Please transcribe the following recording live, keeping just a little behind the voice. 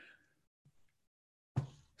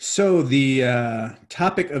So the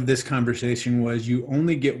topic of this conversation was you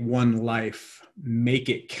only get one life, make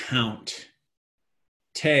it count.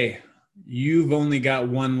 Tay, you've only got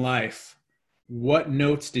one life. What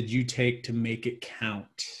notes did you take to make it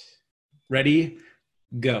count? Ready?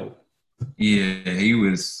 Go. Yeah, he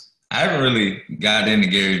was. I haven't really got into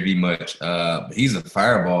Gary Vee much, but he's a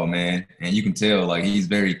fireball, man, and you can tell like he's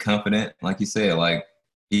very confident, like you said, like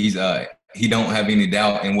he's he don't have any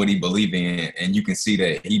doubt in what he believes in, and you can see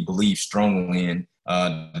that he believes strongly in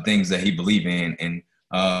the things that he believes in. And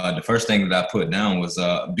the first thing that I put down was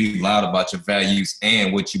be loud about your values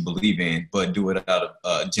and what you believe in, but do it out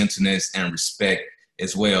of gentleness and respect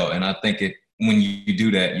as well. And I think it when you do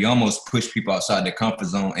that, you almost push people outside their comfort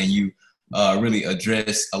zone, and you really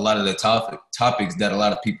address a lot of the topics that a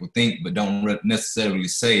lot of people think but don't necessarily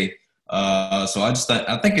say. So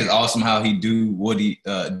I think it's awesome how he do what he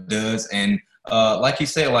does, and like he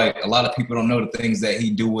said, like a lot of people don't know the things that he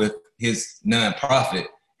do with his nonprofit,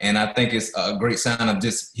 and I think it's a great sign of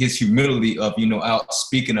just his humility of out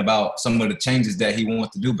speaking about some of the changes that he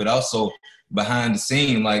wants to do, but also behind the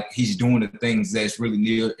scene, like he's doing the things that's really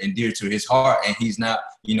near and dear to his heart, and he's not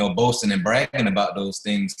boasting and bragging about those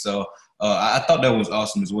things. So I thought that was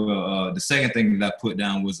awesome as well. The second thing that I put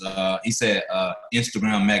down was he said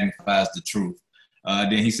Instagram magnifies the truth.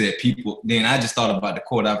 Then he said people. Then I just thought about the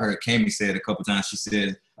quote I've heard Kami said a couple times. She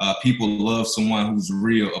said people love someone who's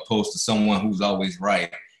real opposed to someone who's always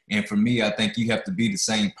right. And for me, I think you have to be the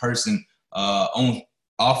same person on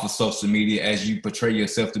off of social media as you portray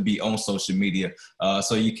yourself to be on social media.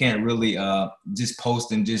 So you can't really just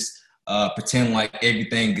post and just pretend like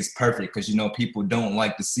everything is perfect, because people don't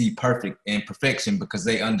like to see perfect and perfection, because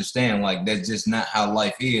they understand like that's just not how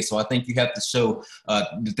life is. So I think you have to show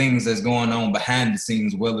the things that's going on behind the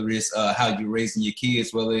scenes, whether it's how you're raising your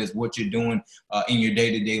kids, whether it's what you're doing in your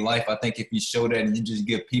day-to-day life. I think if you show that and you just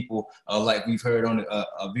give people like we've heard on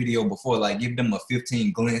a video before, like give them a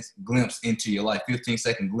 15 glimpse into your life,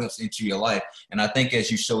 15-second glimpse into your life. And I think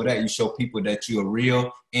as you show that, you show people that you are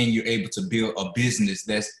real, and you're able to build a business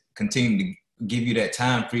that's continue to give you that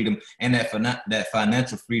time freedom and that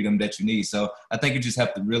financial freedom that you need. So I think you just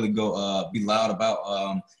have to really go be loud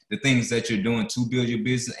about the things that you're doing to build your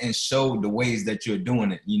business, and show the ways that you're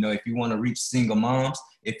doing it. If you want to reach single moms,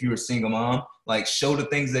 if you're a single mom, like show the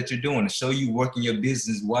things that you're doing, and show you working your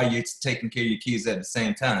business while you're taking care of your kids at the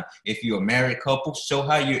same time. If you're a married couple, show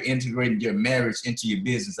how you're integrating your marriage into your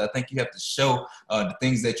business. I think you have to show the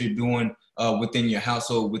things that you're doing within your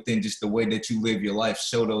household, within just the way that you live your life.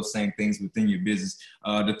 Show those same things within your business.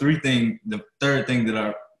 The third thing that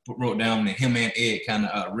I wrote down, that him and Ed kind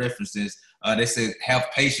of references, they said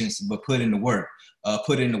have patience, but put in the work.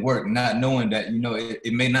 Put in the work, not knowing that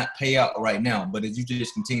it may not pay out right now, but as you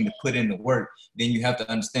just continue to put in the work, then you have to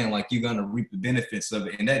understand like you're gonna reap the benefits of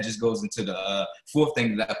it. And that just goes into the fourth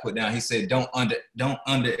thing that I put down. He said don't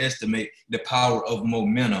underestimate the power of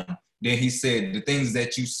momentum. Then he said the things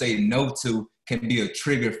that you say no to can be a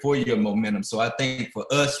trigger for your momentum. So I think for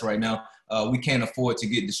us right now, we can't afford to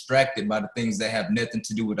get distracted by the things that have nothing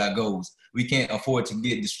to do with our goals. We can't afford to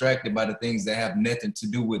get distracted by the things that have nothing to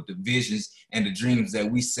do with the visions and the dreams that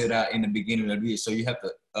we set out in the beginning of the year. So you have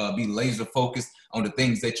to be laser focused on the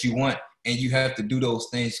things that you want, and you have to do those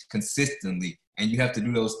things consistently. And you have to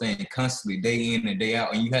do those things constantly, day in and day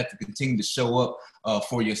out. And you have to continue to show up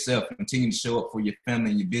for yourself, continue to show up for your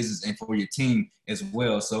family and your business and for your team as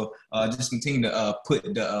well. So just continue to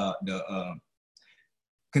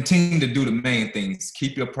continue to do the main things.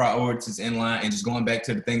 Keep your priorities in line, and just going back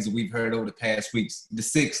to the things that we've heard over the past weeks, the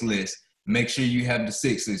 6 list. Make sure you have the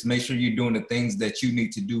 6 list. Make sure you're doing the things that you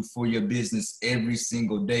need to do for your business every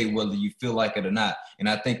single day, whether you feel like it or not. And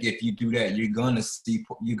I think if you do that, you're gonna see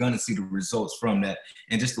the results from that.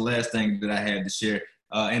 And just the last thing that I had to share,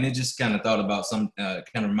 and it just kind of thought about kind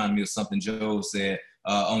of reminded me of something Joe said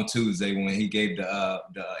on Tuesday when he gave the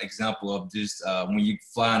example of just when you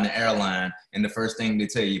fly in the airline, and the first thing they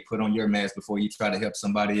tell you, put on your mask before you try to help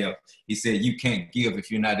somebody else. He said you can't give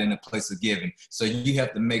if you're not in a place of giving. So you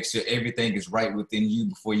have to make sure everything is right within you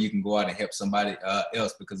before you can go out and help somebody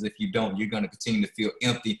else, because if you don't, you're going to continue to feel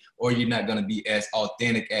empty, or you're not going to be as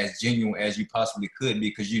authentic, as genuine as you possibly could,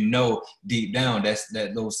 because deep down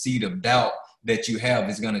that those seed of doubt that you have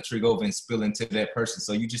is going to trigger over and spill into that person.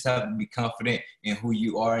 So you just have to be confident in who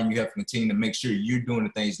you are, and you have to continue to make sure you're doing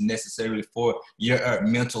the things necessary for your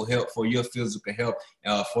mental health, for your physical health,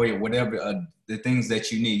 for your whatever the things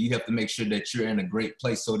that you need. You have to make sure that you're in a great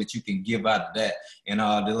place so that you can give out of that. And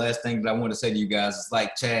the last thing that I want to say to you guys is,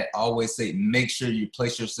 like Chad always say, make sure you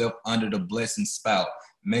place yourself under the blessing spout.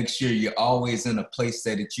 Make sure you're always in a place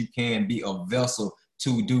that you can be a vessel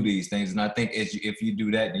to do these things. And I think if you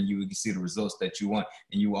do that, then you can see the results that you want,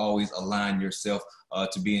 and you always align yourself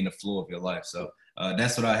to be in the flow of your life. So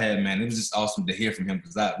that's what I had, man. It was just awesome to hear from him,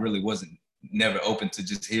 because I really wasn't never open to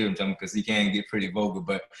just hearing from him, because he can get pretty vocal.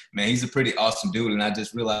 But man, he's a pretty awesome dude, and I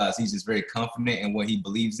just realized he's just very confident in what he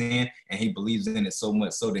believes in, and he believes in it so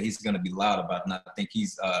much so that he's going to be loud about it. And I think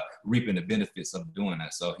he's reaping the benefits of doing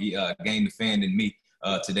that. So he gained a fan in me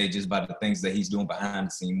today, just by the things that he's doing behind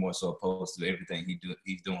the scene, more so opposed to everything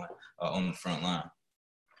he's doing on the front line.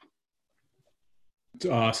 It's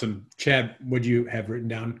awesome. Chad, what'd you have written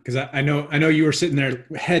down? Because I know you were sitting there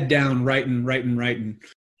head down writing.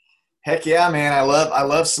 Heck yeah, man. I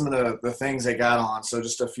love some of the things they got on. So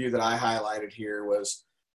just a few that I highlighted here was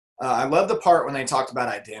I love the part when they talked about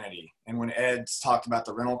identity, and when Ed talked about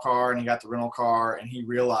the rental car, and he got the rental car and he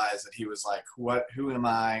realized that he was like, who am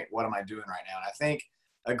I? What am I doing right now? And I think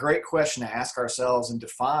a great question to ask ourselves and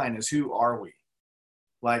define is, who are we?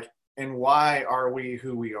 Like, and why are we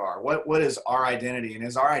who we are? What is our identity? And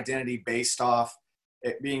is our identity based off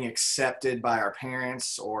it being accepted by our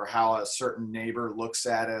parents, or how a certain neighbor looks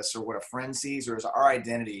at us, or what a friend sees? Or is our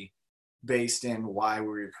identity based in why we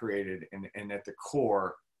were created and at the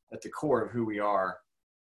core of who we are?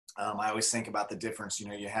 I always think about the difference.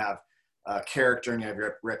 You have character and you have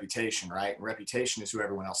your reputation, right? And reputation is who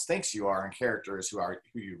everyone else thinks you are, and character is who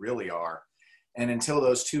you really are. And until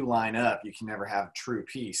those two line up, you can never have true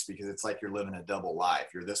peace, because it's like you're living a double life.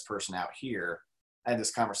 You're this person out here. I had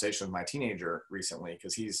this conversation with my teenager recently,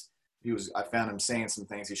 because I found him saying some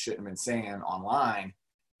things he shouldn't have been saying online.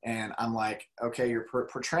 And I'm like, okay, you're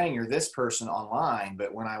portraying you're this person online,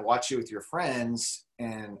 but when I watch you with your friends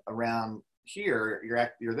and around here,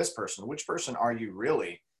 you're this person. Which person are you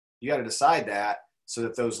really? You got to decide that, so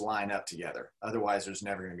that those line up together. Otherwise, there's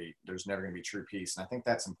never going to be true peace. And I think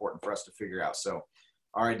that's important for us to figure out. So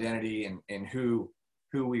our identity and who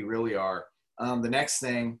we really are. The next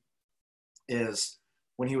thing is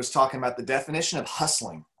when he was talking about the definition of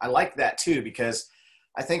hustling. I like that too, because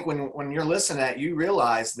I think when you're listening to that, you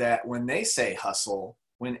realize that when they say hustle,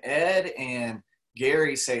 when Ed and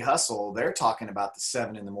Gary say hustle, they're talking about the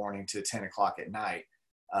 7 a.m. to 10 o'clock at night,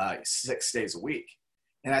 6 days a week.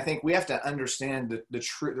 And I think we have to understand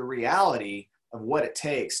the reality of what it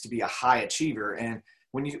takes to be a high achiever. And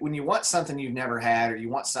when you want something you've never had, or you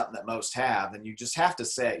want something that most have, then you just have to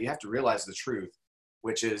realize the truth,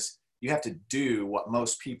 which is you have to do what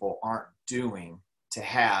most people aren't doing to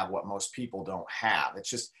have what most people don't have. It's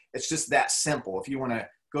just that simple. If you want to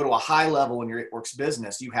go to a high level in your It Works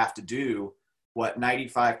business, you have to do what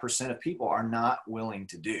 95% of people are not willing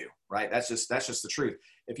to do, right? That's just the truth.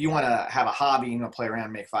 If you want to have a hobby, you want to play around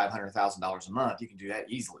and make $500,000 a month, you can do that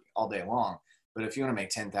easily all day long. But if you want to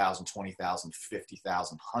make 10,000, 20,000,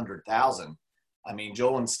 50,000, 100,000, I mean,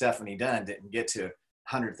 Joel and Stephanie Dunn didn't get to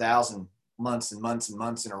 100,000 months and months and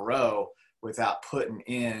months in a row without putting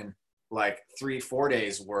in like 3-4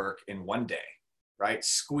 days work in one day, right?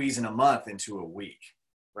 Squeezing a month into a week,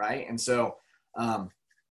 right? And so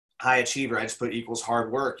high achiever, I just put equals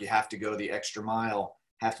hard work. You have to go the extra mile,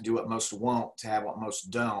 have to do what most won't to have what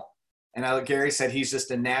most don't. And Gary said he's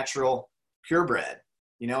just a natural purebred,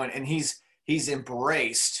 and he's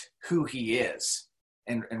embraced who he is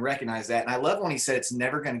and recognized that. And I love when he said it's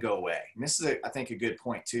never going to go away. And this is, I think, a good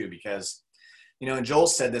point too, because, and Joel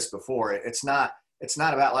said this before, it's not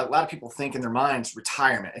about, like, a lot of people think in their minds,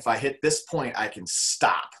 retirement. If I hit this point, I can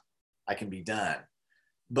stop. I can be done.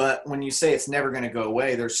 But when you say it's never going to go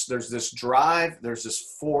away, there's this drive, there's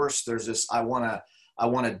this force, there's this, I want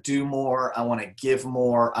to do more. I want to give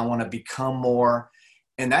more. I want to become more.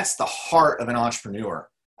 And that's the heart of an entrepreneur.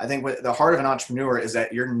 I think what the heart of an entrepreneur is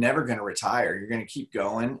that you're never going to retire. You're going to keep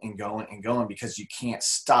going and going and going, because you can't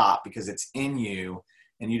stop, because it's in you.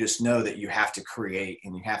 And you just know that you have to create,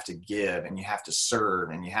 and you have to give, and you have to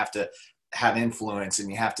serve, and you have to have influence, and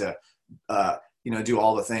you have to, do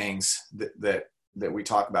all the things that we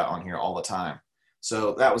talk about on here all the time.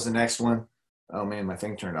 So that was the next one. Oh man, my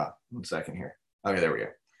thing turned off. 1 second here. Okay, there we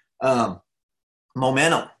go.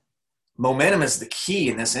 Momentum. Momentum is the key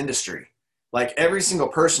in this industry. Like, every single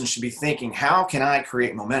person should be thinking, how can I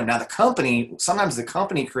create momentum? Now sometimes the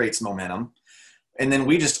company creates momentum, and then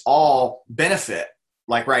we just all benefit.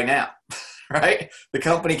 Like right now, right? The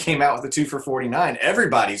company came out with a 2 for $49.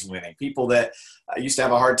 Everybody's winning. People that used to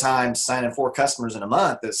have a hard time signing 4 customers in a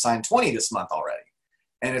month that signed 20 this month already.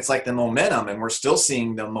 And it's like the momentum, and we're still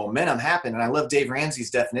seeing the momentum happen. And I love Dave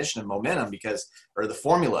Ramsey's definition of momentum, or the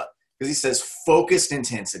formula, because he says focused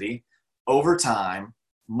intensity over time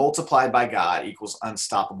multiplied by God equals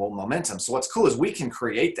unstoppable momentum. So what's cool is we can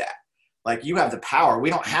create that. Like, you have the power. We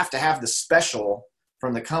don't have to have the special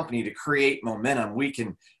from the company to create momentum, we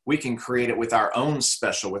can create it with our own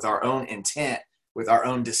special, with our own intent, with our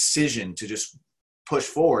own decision to just push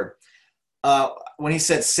forward. When he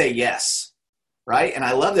said, say yes, right? And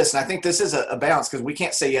I love this. And I think this is a balance, because we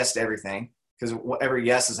can't say yes to everything, because every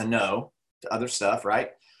yes is a no to other stuff, right?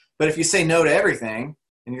 But if you say no to everything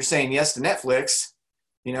and you're saying yes to Netflix,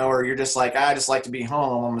 you know, or you're just like, I just like to be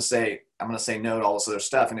home, I'm going to say no to all this other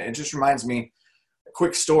stuff. And it just reminds me, a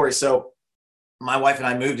quick story. So my wife and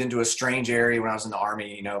I moved into a strange area when I was in the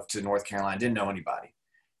Army, you know, to North Carolina. Didn't know anybody.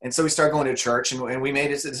 And so we started going to church, and we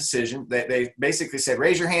made a decision. They basically said,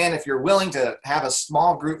 raise your hand if you're willing to have a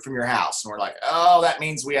small group from your house. And we're like, oh, that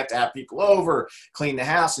means we have to have people over, clean the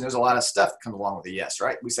house. And there's a lot of stuff that comes along with a yes,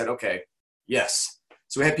 right? We said, okay, yes.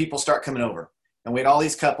 So we had people start coming over. And we had all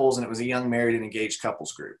these couples, and it was a young married and engaged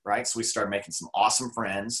couples group, right? So we started making some awesome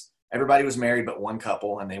friends. Everybody was married but one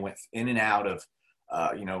couple, and they went in and out of,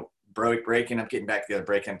 you know, breaking up, getting back together,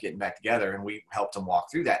 breaking up, getting back together. And we helped them walk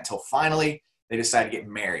through that until finally they decided to get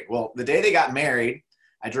married. Well, the day they got married,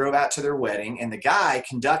 I drove out to their wedding, and the guy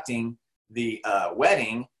conducting the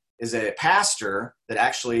wedding is a pastor that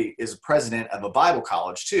actually is a president of a Bible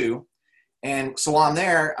college too. And so while I'm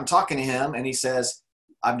there, I'm talking to him, and he says,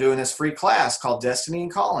 I'm doing this free class called Destiny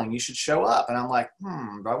and Calling. You should show up. And I'm like,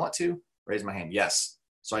 do I want to? Raise my hand. Yes.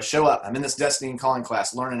 So I show up. I'm in this Destiny and Calling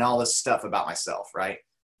class, learning all this stuff about myself, right?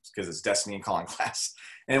 Because it's Destiny and Calling class.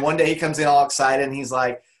 And one day he comes in all excited, and he's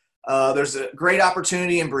like, there's a great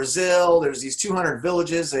opportunity in Brazil. There's these 200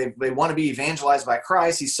 villages. They want to be evangelized by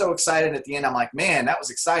Christ. He's so excited. At the end, I'm like, man, that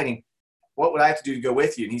was exciting. What would I have to do to go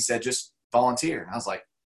with you? And he said, just volunteer. And I was like,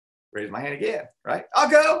 raise my hand again, right? I'll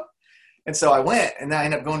go. And so I went, and I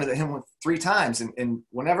ended up going to him 3 times. And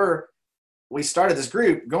whenever we started this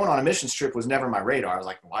group, going on a missions trip was never on my radar. I was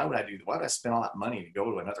like, why would I spend all that money to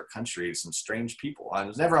go to another country, some strange people? It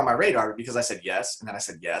was never on my radar, because I said yes, and then I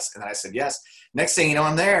said yes, and then I said yes. Next thing you know,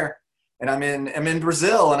 I'm there, and I'm in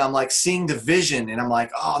Brazil, and I'm like seeing the vision, and I'm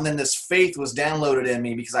like, oh, and then this faith was downloaded in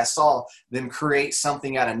me because I saw them create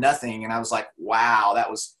something out of nothing. And I was like, wow,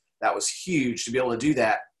 that was huge to be able to do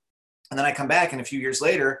that. And then I come back, and a few years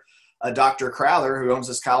later, Dr. Crowther, who owns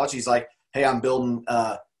this college, he's like, hey, I'm building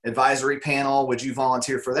advisory panel. Would you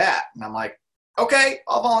volunteer for that? And I'm like, okay,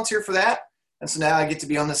 I'll volunteer for that. And so now I get to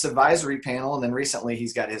be on this advisory panel. And then recently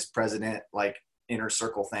he's got his president, like, inner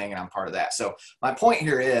circle thing, and I'm part of that. So my point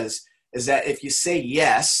here is that if you say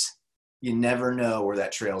yes, you never know where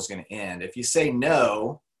that trail is going to end. If you say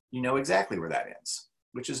no, you know exactly where that ends,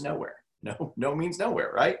 which is nowhere. No means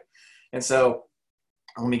nowhere, right? And so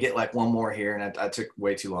let me get like one more here, and I took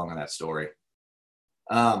way too long on that story.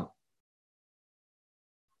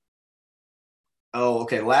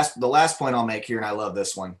 Okay. The last point I'll make here, and I love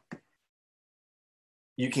this one.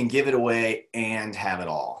 You can give it away and have it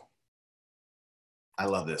all. I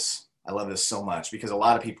love this. I love this so much, because a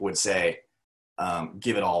lot of people would say,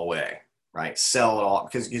 give it all away, right? Sell it all,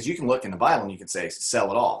 because you can look in the Bible and you can say,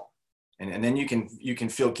 sell it all. And then you can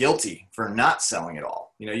feel guilty for not selling it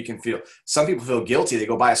all. You know, some people feel guilty. They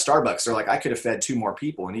go buy a Starbucks. They're like, I could have fed 2 more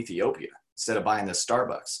people in Ethiopia instead of buying this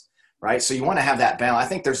Starbucks, right? So you want to have that balance. I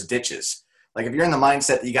think there's ditches. Like, if you're in the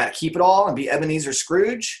mindset that you got to keep it all and be Ebenezer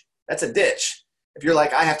Scrooge, that's a ditch. If you're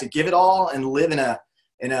like, I have to give it all and live in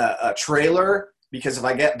a trailer, because if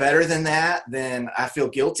I get better than that, then I feel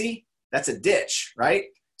guilty, that's a ditch, right?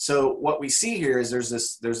 So what we see here is there's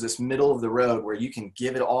this middle of the road where you can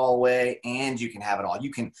give it all away and you can have it all.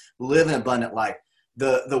 You can live an abundant life.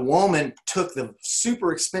 The woman took the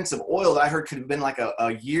super expensive oil that I heard could have been like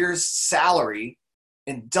a year's salary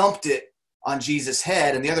and dumped it on Jesus'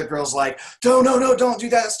 head. And the other girl's like, no, don't do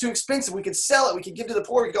that. It's too expensive. We could sell it. We could give to the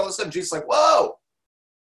poor. We could all this stuff. And Jesus is like, whoa,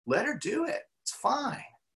 let her do it. It's fine.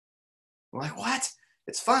 We're like, what?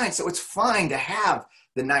 It's fine. So it's fine to have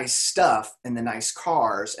the nice stuff and the nice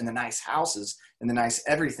cars and the nice houses and the nice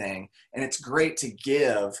everything. And it's great to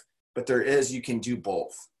give, but you can do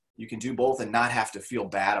both. You can do both and not have to feel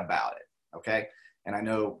bad about it. Okay. And I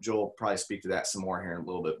know Joel will probably speak to that some more here in a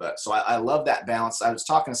little bit, but so I love that balance. I was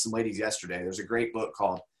talking to some ladies yesterday. There's a great book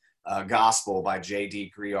called Gospel by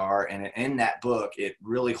J.D. Greer. And in that book, it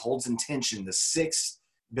really holds in tension the 6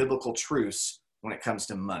 biblical truths when it comes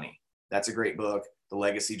to money. That's a great book. The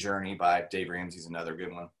Legacy Journey by Dave Ramsey is another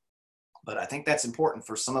good one. But I think that's important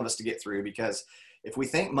for some of us to get through, because if we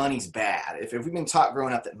think money's bad, if we've been taught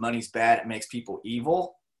growing up that money's bad, it makes people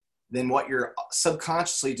evil, then what you're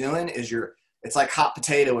subconsciously doing is it's like hot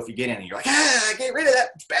potato. If you get in it, you're like, get rid of that.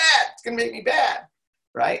 It's bad. It's going to make me bad.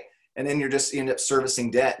 Right. And then you end up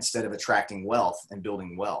servicing debt instead of attracting wealth and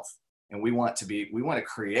building wealth. And we want to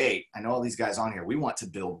create, I know all these guys on here, we want to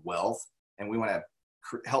build wealth, and we want to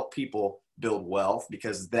help people build wealth,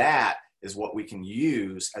 because that is what we can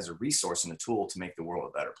use as a resource and a tool to make the world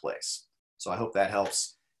a better place. So I hope that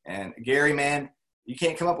helps. And Gary, man, you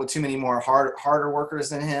can't come up with too many more harder workers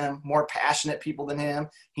than him, more passionate people than him.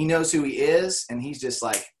 He knows who he is, and he's just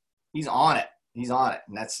like, he's on it. He's on it.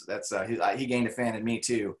 And he gained a fan in me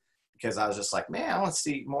too, because I was just like, man, I want to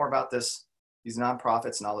see more about these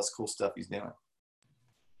nonprofits and all this cool stuff he's doing.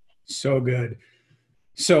 So good.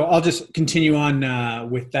 So I'll just continue on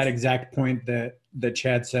with that exact point that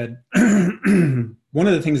Chad said. One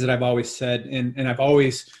of the things that I've always said, and I've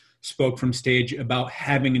always spoke from stage about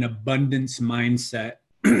having an abundance mindset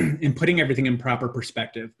and putting everything in proper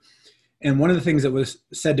perspective. And one of the things that was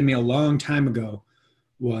said to me a long time ago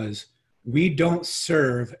was, we don't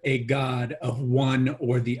serve a God of one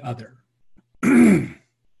or the other.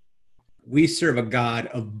 We serve a God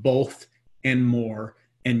of both and more,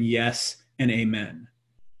 and yes and amen.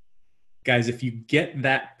 Guys, if you get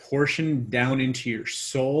that portion down into your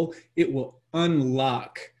soul, it will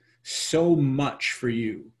unlock so much for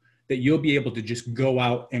you that you'll be able to just go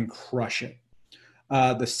out and crush it.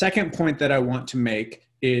 The second point that I want to make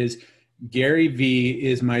is Gary V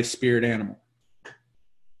is my spirit animal.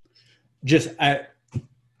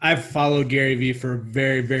 I've followed Gary V for a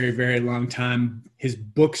very, very, very long time. His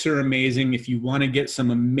books are amazing. If you want to get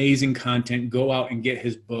some amazing content, go out and get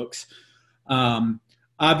his books.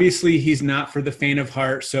 Obviously, he's not for the faint of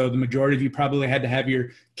heart. So the majority of you probably had to have your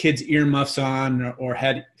kids' earmuffs on or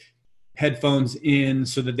had headphones in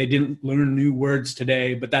so that they didn't learn new words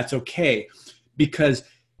today. But that's okay, because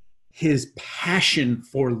his passion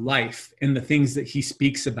for life and the things that he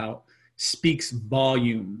speaks about speaks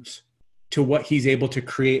volumes to what he's able to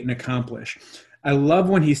create and accomplish. I love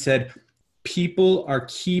when he said, people are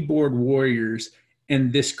keyboard warriors,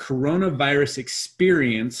 and this coronavirus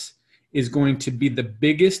experience is going to be the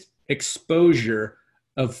biggest exposure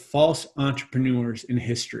of false entrepreneurs in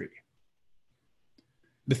history.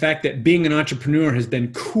 The fact that being an entrepreneur has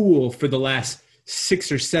been cool for the last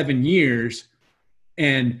 6 or 7 years,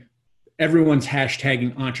 and everyone's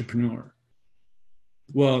hashtagging entrepreneur.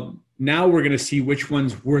 Well, now we're going to see which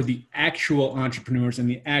ones were the actual entrepreneurs and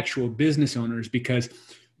the actual business owners, because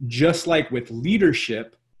just like with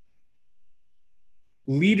leadership,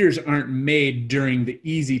 leaders aren't made during the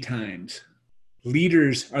easy times.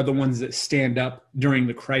 Leaders are the ones that stand up during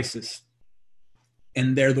the crisis,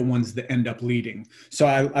 and they're the ones that end up leading. So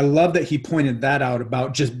I love that he pointed that out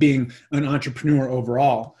about just being an entrepreneur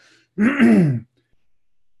overall. I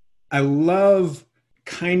love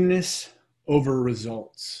kindness over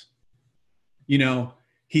results. You know,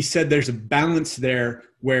 he said there's a balance there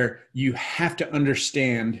where you have to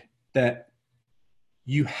understand that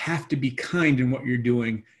you have to be kind in what you're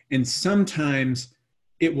doing. And sometimes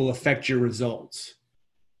it will affect your results.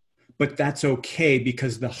 But that's okay,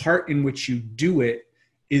 because the heart in which you do it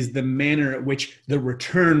is the manner at which the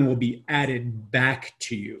return will be added back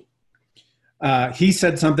to you. He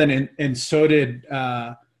said something, and so did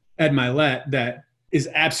Ed Mylett, that is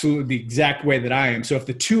absolutely the exact way that I am. So if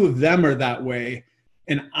the two of them are that way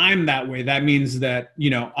and I'm that way, that means that, you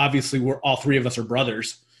know, obviously all three of us are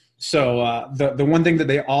brothers. So the one thing that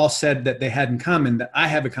they all said that they had in common, that I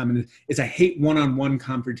have in common, is I hate one-on-one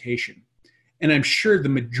confrontation. And I'm sure the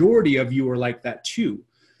majority of you are like that too,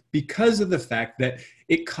 because of the fact that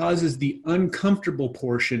it causes the uncomfortable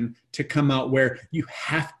portion to come out where you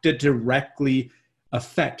have to directly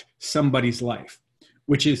affect somebody's life,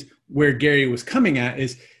 which is where Gary was coming at.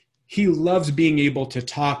 Is he loves being able to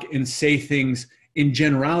talk and say things in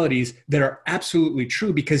generalities that are absolutely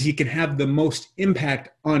true, because he can have the most impact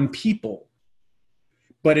on people.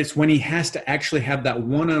 But it's when he has to actually have that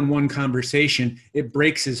one-on-one conversation, it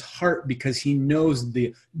breaks his heart, because he knows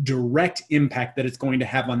the direct impact that it's going to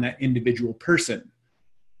have on that individual person.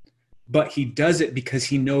 But he does it because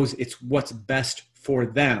he knows it's what's best for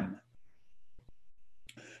them.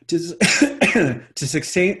 To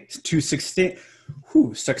sustain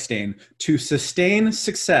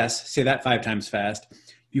success, say that 5 times fast,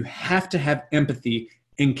 you have to have empathy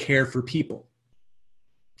and care for people.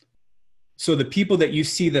 So the people that you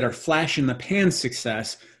see that are flash in the pan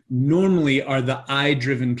success normally are the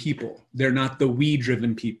I-driven people. They're not the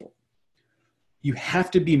we-driven people. You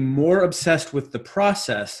have to be more obsessed with the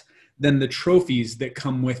process than the trophies that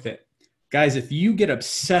come with it. Guys, if you get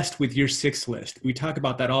obsessed with your 6 list, we talk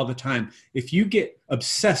about that all the time. If you get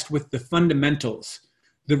obsessed with the fundamentals,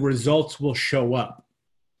 the results will show up.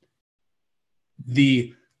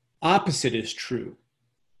 The opposite is true.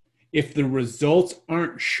 If the results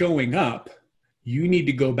aren't showing up, you need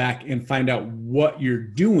to go back and find out what you're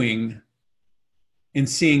doing and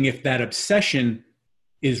seeing if that obsession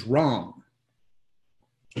is wrong.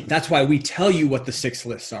 That's why we tell you what the 6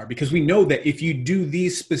 lists are, because we know that if you do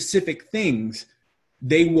these specific things,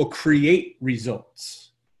 they will create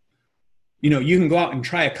results. You know, you can go out and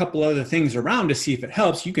try a couple other things around to see if it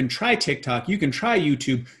helps. You can try TikTok, you can try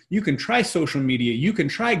YouTube, you can try social media, you can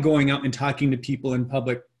try going out and talking to people in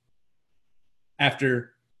public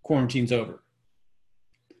after quarantine's over.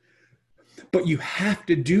 But you have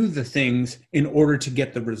to do the things in order to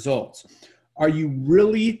get the results. Are you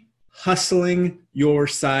really hustling your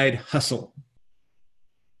side hustle?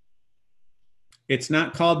 It's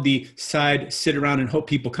not called the side sit around and hope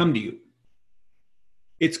people come to you.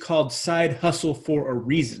 It's called side hustle for a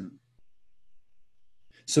reason.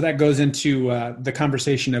 So that goes into the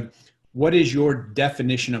conversation of what is your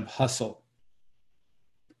definition of hustle?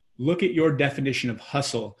 Look at your definition of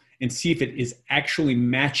hustle and see if it is actually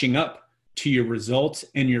matching up to your results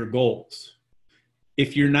and your goals.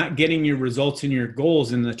 If you're not getting your results and your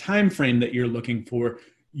goals in the time frame that you're looking for,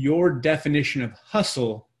 your definition of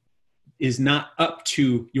hustle is not up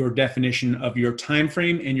to your definition of your time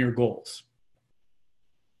frame and your goals.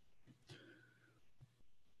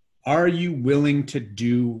 Are you willing to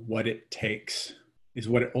do what it takes is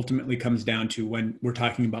what it ultimately comes down to when we're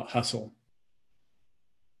talking about hustle.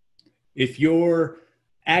 If your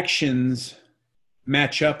actions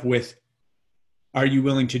match up with, are you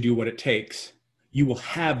willing to do what it takes? You will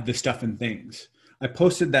have the stuff and things. I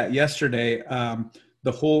posted that yesterday.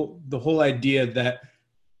 The whole idea that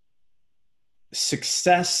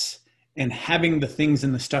success and having the things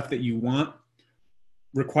and the stuff that you want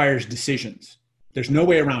requires decisions. There's no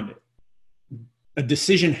way around it. A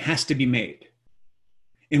decision has to be made.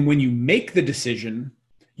 And when you make the decision,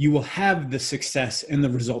 you will have the success and the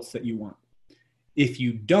results that you want. If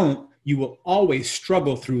you don't, you will always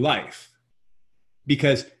struggle through life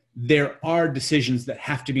because there are decisions that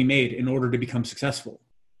have to be made in order to become successful.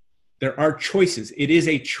 There are choices. It is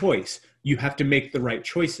a choice. You have to make the right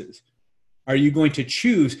choices. Are you going to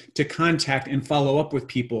choose to contact and follow up with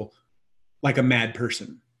people like a mad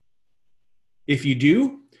person? If you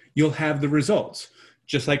do, you'll have the results.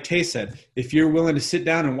 Just like Tay said, if you're willing to sit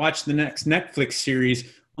down and watch the next Netflix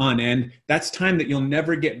series on end, that's time that you'll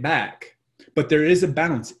never get back. But there is a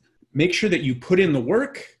balance. Make sure that you put in the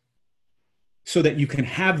work so that you can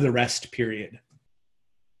have the rest period.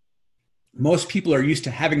 Most people are used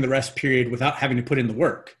to having the rest period without having to put in the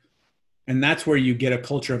work. And that's where you get a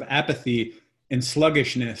culture of apathy and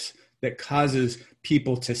sluggishness that causes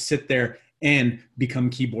people to sit there and become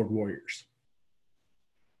keyboard warriors.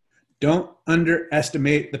 Don't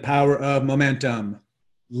underestimate the power of momentum.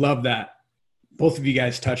 Love that. Both of you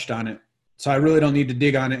guys touched on it. So I really don't need to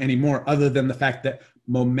dig on it anymore other than the fact that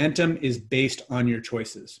momentum is based on your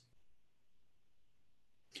choices.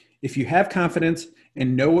 If you have confidence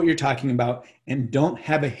and know what you're talking about and don't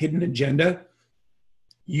have a hidden agenda,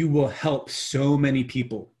 you will help so many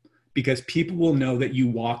people because people will know that you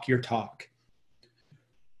walk your talk.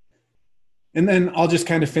 And then I'll just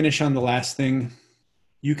kind of finish on the last thing.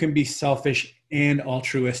 You can be selfish and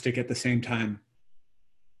altruistic at the same time.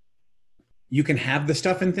 You can have the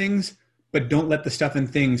stuff and things, but don't let the stuff and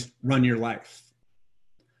things run your life.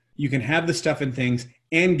 You can have the stuff and things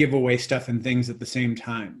and give away stuff and things at the same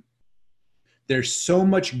time. There's so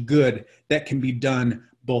much good that can be done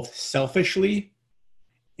both selfishly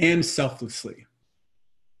and selflessly.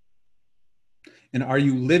 And are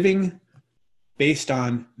you living based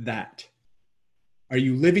on that? Are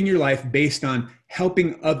you living your life based on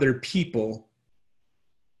helping other people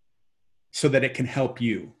so that it can help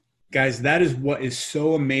you? Guys, that is what is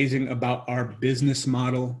so amazing about our business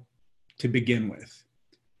model to begin with,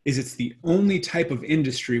 is it's the only type of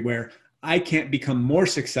industry where I can't become more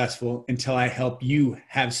successful until I help you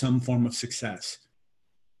have some form of success.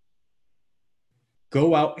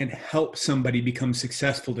 Go out and help somebody become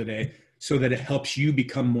successful today so that it helps you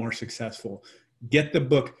become more successful. Get the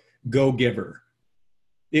book, Go Giver.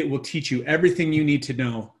 It will teach you everything you need to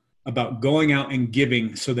know about going out and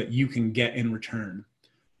giving so that you can get in return.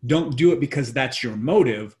 Don't do it because that's your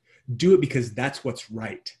motive. Do it because that's what's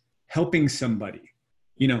right. Helping somebody,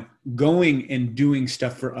 going and doing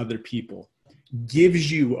stuff for other people gives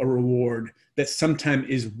you a reward that sometimes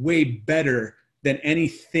is way better than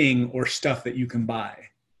anything or stuff that you can buy.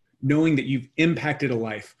 Knowing that you've impacted a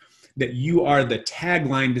life, that you are the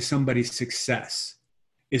tagline to somebody's success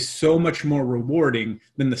is so much more rewarding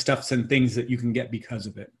than the stuffs and things that you can get because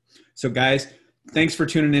of it. So guys, thanks for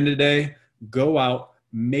tuning in today. Go out,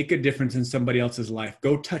 make a difference in somebody else's life.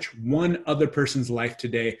 Go touch one other person's life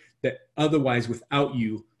today that otherwise without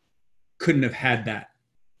you couldn't have had that.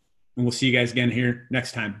 And we'll see you guys again here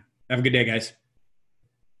next time. Have a good day, guys.